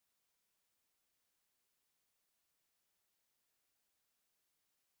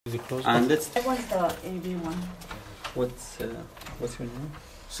Is it closed? And let's. I want the AB one. What's your name?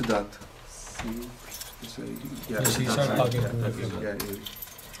 Siddharth. You see, start talking to me.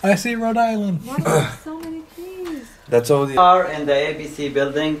 I see Rhode Island. Why are there so many keys? That's how We are in the ABC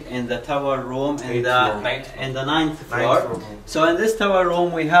building in the tower room in the ninth floor. So in this tower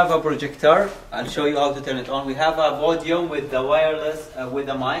room we have a projector. I'll show you how to turn it on. We have a podium with the wireless with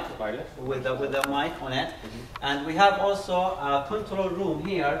the mic, with the mic on it, and we have also a control room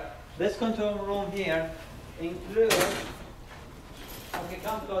here. This control room here includes. Okay,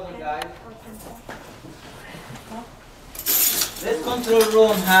 come closer, guys. This control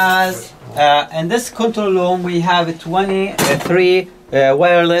room has, in this control room we have 23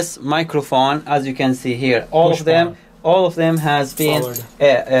 wireless microphone, as you can see here. All of them has been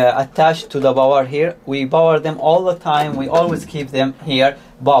attached to the power here. We power them all the time. We always keep them here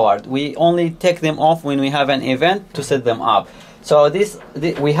powered. We only take them off when we have an event to set them up. So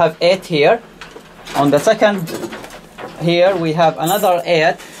we have 8 here. On the second here we have another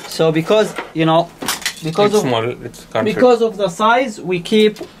 8. So because because of the size, we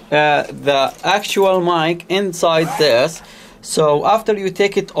keep the actual mic inside this. So after you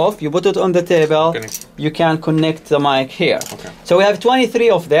take it off, you put it on the table, you can connect the mic here. Okay. So we have 23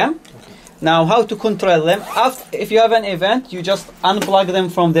 of them. Okay. Now how to control them? If you have an event, you just unplug them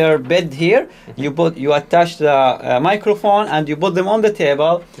from their bed here. You attach the microphone and you put them on the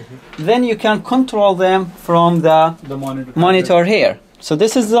table. Then you can control them from the monitor here. So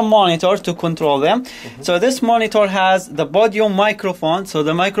this is the monitor to control them. So this monitor has the podium microphone. So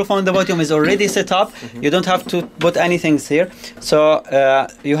the microphone in the podium is already set up. You don't have to put anything here. So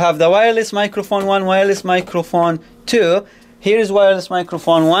you have the wireless microphone 1, wireless microphone 2. Here is wireless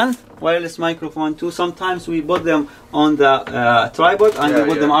microphone 1, wireless microphone 2. Sometimes we put them on the tripod and we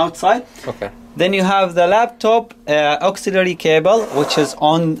put them outside. Okay. Then you have the laptop auxiliary cable, which is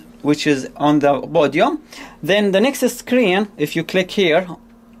on the podium. Then the next screen, if you click here,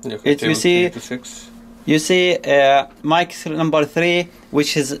 you see mic number 3,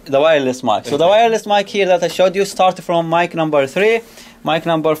 which is the wireless mic. So the wireless mic here that I showed you start from mic number 3, mic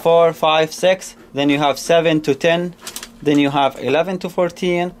number 4, 5, 6. Then you have 7 to 10. Then you have 11 to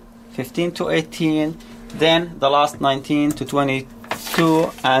 14, 15 to 18. Then the last 19 to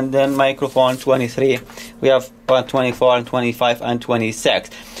 22, and then microphone 23. We have 24 and 25 and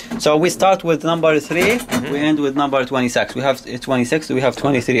 26. So we start with number 3, we end with number 26. We have 26, we have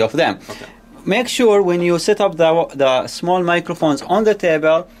 23 of them. Okay. Make sure when you set up the small microphones on the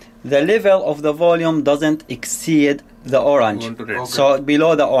table, the level of the volume doesn't exceed the orange. Okay. So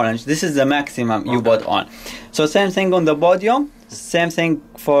below the orange, this is the maximum you put on. So same thing on the podium, same thing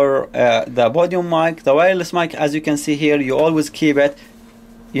for the podium mic, the wireless mic. As you can see here, you always keep it,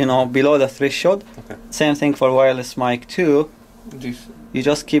 below the threshold. Okay. Same thing for wireless mic 2. You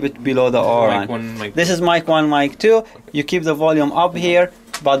just keep it below the orange. This is mic 1, mic 2. Okay. You keep the volume up here,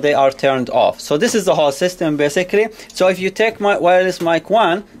 but they are turned off. So this is the whole system basically. So if you take my wireless mic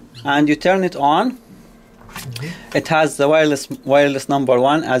 1 and you turn it on, it has the wireless number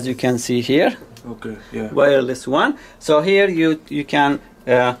 1, as you can see here. Okay. Yeah. Wireless 1. So here you can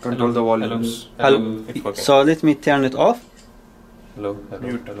control the volumes. So let me turn it off.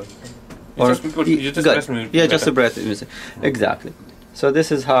 Mute. Or you just press mute. Yeah, just a breath music. Exactly. So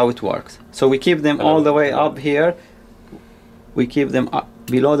this is how it works. So we keep them all the way up here. We keep them up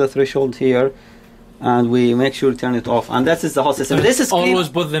below the threshold here, and we make sure to turn it off. And that is the whole system. This is always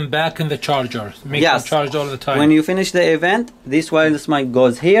put them back in the charger. Make them charge all the time. When you finish the event, this wireless mic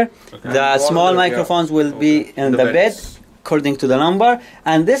goes here. Okay. The small microphones will be in the bed according to the number,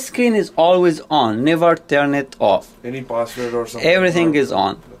 and this screen is always on. Never turn it off. Any password or something? Everything is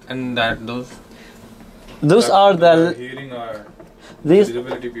on. And those are the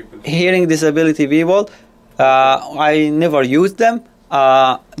disability people. Hearing disability people. I never used them.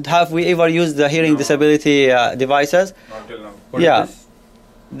 Have we ever used the hearing disability devices? Not till now. Yeah.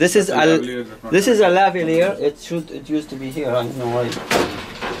 This is a lavalier. It used to be here. I don't know why.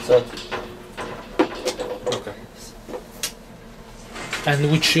 So. Okay.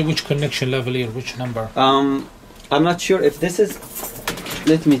 And which connection lavalier? Which number? I'm not sure if this is.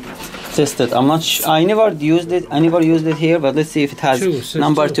 Let me test it. I'm not. I never used it. I never used it here. But let's see if it has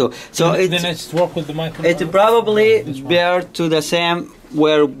number 2. So then it's work with the microphone. It probably bear to the same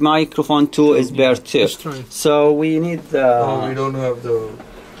where microphone 2 is bear to. So we need the. No, we don't have the.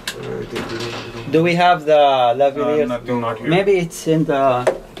 Do we have the lavalier? Not here. Maybe it's in the.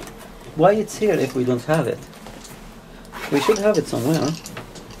 Why it's here if we don't have it? We should have it somewhere.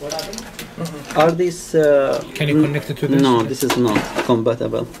 What happened? Are these? Can you connect it to this? No, this is not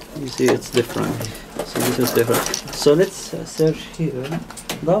compatible. You see, it's different. So this is different. So let's search here.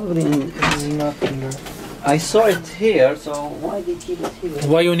 Lovely. This is not under. I saw it here, so why did you keep it here?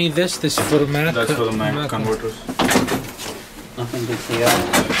 Why you need this? This for Mac? That's for the Mac converters. Nothing is here.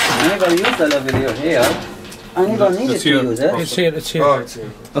 I never used the lavalier here. I never needed to use it. It's here, it's here. Oh, it's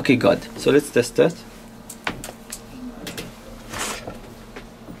here. Okay, good. So let's test it.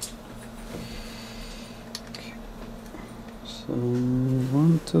 So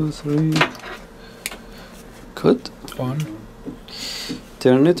 1, 2, 3. Good. On.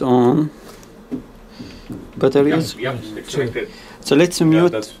 Turn it on. Batteries. Yeah, it's connected. So let's Yeah,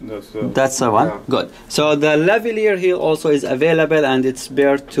 mute. that's That's the one. Yeah. Good. So the lavalier here also is available, and it's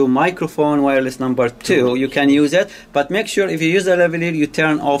paired to microphone wireless number 2. You can use it, but make sure if you use the lavalier, you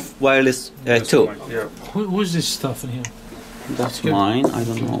turn off wireless 2. Yeah. Who's this stuff in here? That's mine. I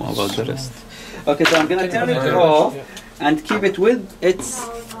don't know about the rest. Okay, so I'm gonna turn it off and keep it with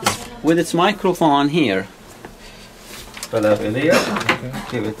its microphone here. The lavalier.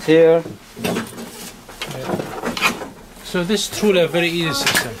 Keep it here. So this is truly a very easy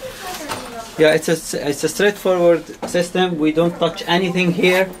system. Yeah, it's a straightforward system. We don't touch anything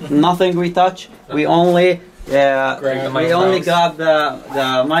here. Nothing we touch. We only grab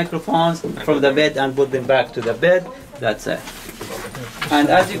the microphones from the bed and put them back to the bed. That's it. And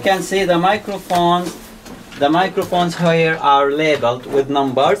as you can see, the microphones here are labeled with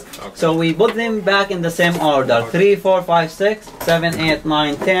numbers. So we put them back in the same order: 3, 4, 5, 6, 7, 8,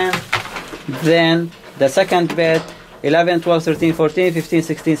 9, 10. Then the second bed: 11, 12, 13, 14, 15,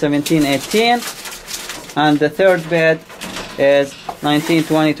 16, 17, 18. And the third bed is 19,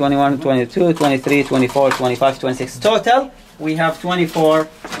 20, 21, 22, 23, 24, 25, 26. Total, we have 24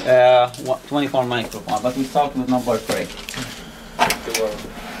 microphones, but we start with number 3.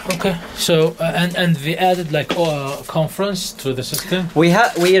 Okay. So and we added like a conference to the system. We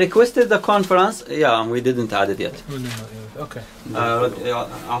requested the conference. Yeah, we didn't add it yet. Okay.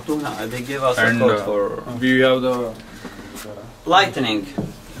 They gave us a And code for we have the lightning.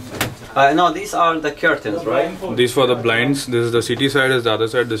 No, these are the curtains, right? these for the blinds. This is the CT side, is the other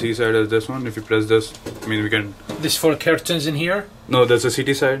side. The C side is this one. If you press this, I mean we can. This for curtains in here. No, there's the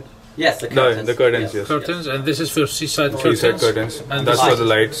CT side. Yes, the curtains. The curtains, yes. Curtains, and this is for seaside C curtains. side curtains. And That's this for the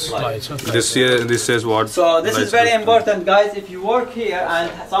lights. Lights. Okay. This here, this says what. So this is lights very goes to. important, guys. If you work here and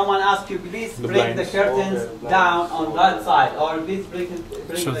someone asks you, please The bring the blinds. curtains down on that side, or please bring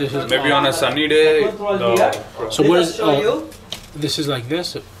So the this is- curtains Maybe on a sunny day. Control the- here. So Let where's us show you. this is like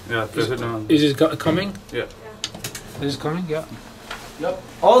this? Yeah, press it down. Is it coming? Yeah. This is coming. Yeah.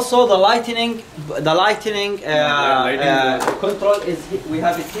 Also, the lightning lighting. control is we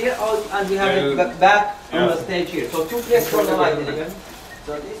have it here, and we have it back on the stage here. So 2 places for the lightning.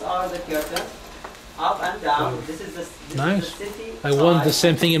 So these are the curtains, up and down. This is the Nice. the city. I want the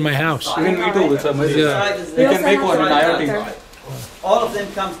same thing in my house. Even me too. Yeah. We can make one in IoT. All of them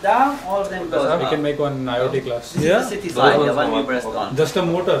comes down, all of them goes up. We can make one IoT class. This is the city side, the one you pressed on. Just a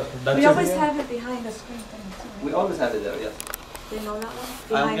motor. That's We it. always have it behind the screen thing too. We always have it there, yes. Do you know that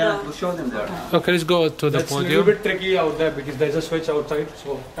one? I'm Behind gonna the. show them there now. Okay, let's go to the That's a little podium. bit tricky out there because there's a switch outside. So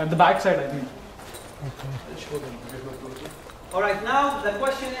and the back side, I mean. All right, now the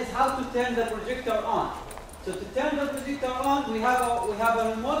question is how to turn the projector on. So to turn the projector on, we have a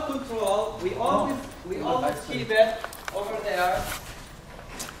remote control. We always keep it over there.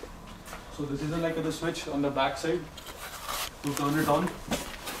 So this is like the switch on the back side to turn it on.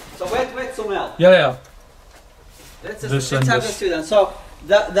 So wait, Sumel. Yeah. Let's This have and the this. student. So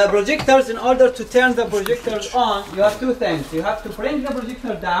the projectors, in order to turn the projectors on, you have 2 things. You have to bring the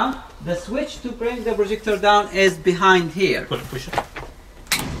projector down. The switch to bring the projector down is behind here. Push it.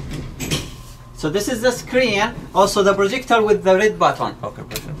 So this is the screen. Also the projector with the red button. Okay,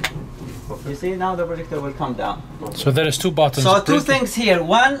 perfect. You see now the projector will come down. So there is 2 buttons. So 2 things here.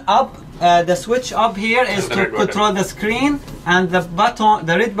 One up, the switch up here is the to red button. control the screen, and the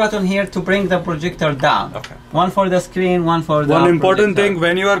red button here to bring the projector down. Okay. One for the screen, one for the One important projector. thing: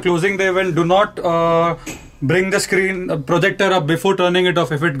 when you are closing the event, do not bring the screen projector up before turning it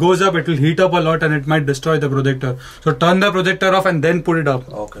off. If it goes up, it will heat up a lot and it might destroy the projector. So turn the projector off and then put it up.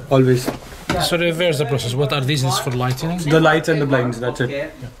 Okay. Always. So reverse the process. What are these? This is for lighting. The lights and the blinds. That's it. Okay.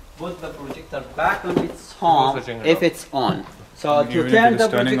 Put the projector back on its home if it's on. So to Even if turn it the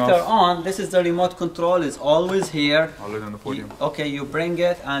is turning projector off. on, this is the remote control. Is always here. Always on the podium. Okay, you bring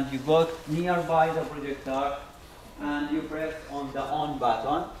it and you go nearby the projector, and you press on the on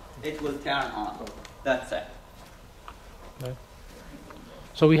button. It will turn on. That's it.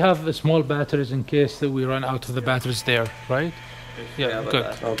 So we have small batteries in case that we run out of the batteries there, right? Yeah, good.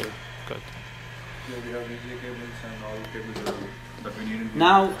 Okay. Good. We have VGA cables and all cables that we need.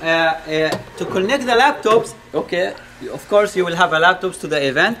 Now, to connect the laptops, okay, of course, you will have a laptops to the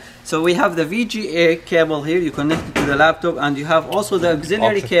event. So we have the VGA cable here. You connect it to the laptop, and you have also the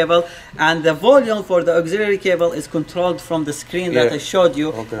auxiliary cable. And the volume for the auxiliary cable is controlled from the screen that I showed you.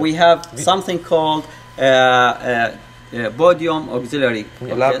 Okay. We have something called Podium auxiliary.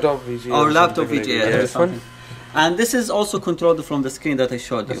 Laptop VGA. Or laptop something like VGA. that. or something. And this is also controlled from the screen that I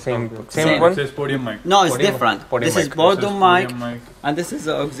showed you. Same Same. one. It says podium mic. No, it's Podium- different. podium This is mic. Podium mic, Podium mic. and this is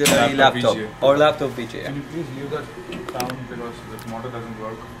the auxiliary Laptop laptop VGA. or laptop VGA. Can you please leave that down because this motor doesn't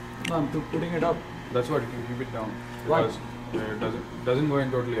work? No, I'm putting it up. That's what, you keep it down. Why? Because it doesn't go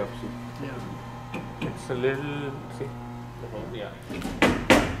in totally up. See? It's a little. See. Yeah.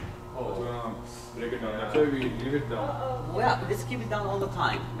 Oh, it's gonna break it down. That's why we leave it down. Yeah, let's keep it down all the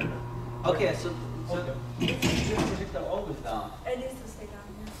time. Okay, so this projector always down. It needs to stay down.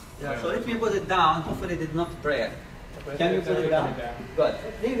 Yeah, so if you put it down, hopefully it did not break. Can you put it down? Good.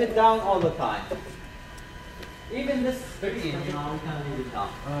 Leave it down all the time. Even this screen, you know, we can leave it down.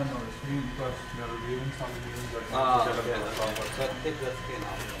 No, the screen because there are even some news that Ah, set up okay. the software. So take the screen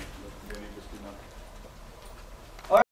out.